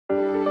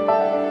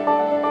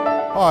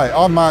Hi,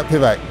 I'm Mark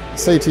Pivac,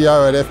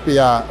 CTO at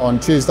FBR on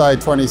Tuesday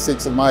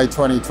 26th of May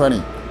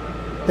 2020.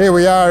 Here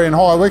we are in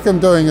High Wycombe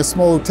doing a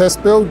small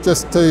test build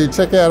just to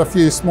check out a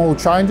few small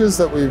changes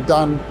that we've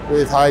done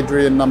with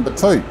Hadrian number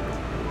 2.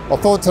 I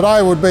thought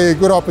today would be a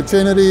good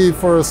opportunity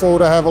for us all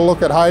to have a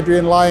look at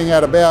Hadrian laying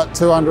at about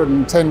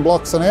 210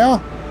 blocks an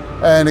hour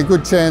and a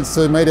good chance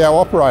to meet our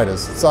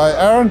operators. So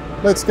Aaron,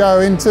 let's go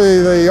into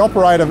the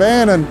operator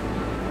van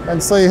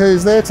and see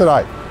who's there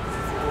today.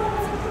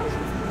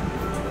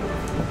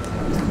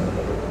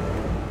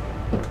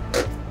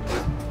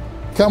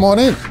 Come on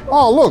in.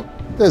 Oh look,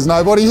 there's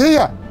nobody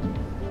here.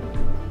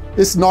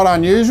 This is not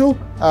unusual.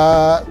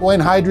 When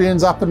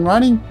Hadrian's up and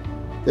running,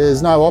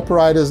 there's no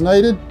operators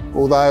needed,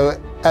 although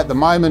at the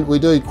moment we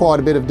do quite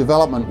a bit of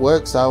development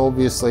work, so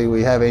obviously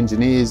we have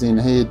engineers in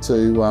here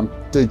to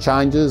do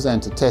changes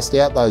and to test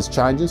out those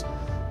changes.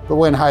 But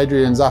when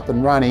Hadrian's up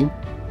and running,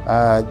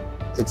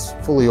 it's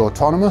fully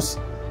autonomous,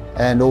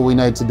 and all we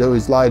need to do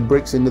is load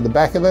bricks into the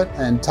back of it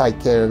and take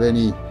care of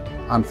any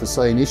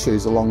unforeseen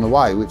issues along the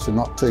way, which are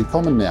not too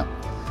common now.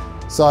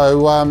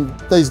 So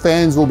these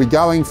vans will be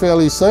going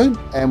fairly soon,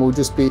 and we'll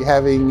just be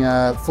having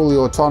fully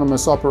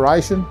autonomous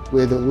operation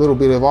with a little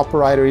bit of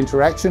operator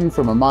interaction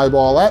from a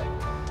mobile app,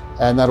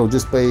 and that'll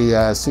just be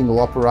a single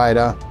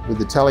operator with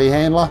the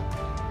telehandler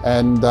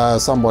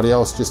and somebody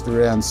else just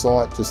around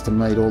site just to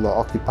meet all the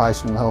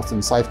occupational health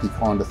and safety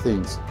kind of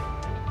things.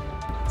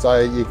 So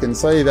you can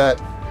see that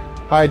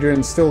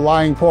Hadrian's still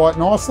laying quite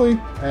nicely,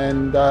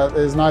 and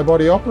there's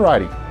nobody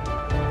operating.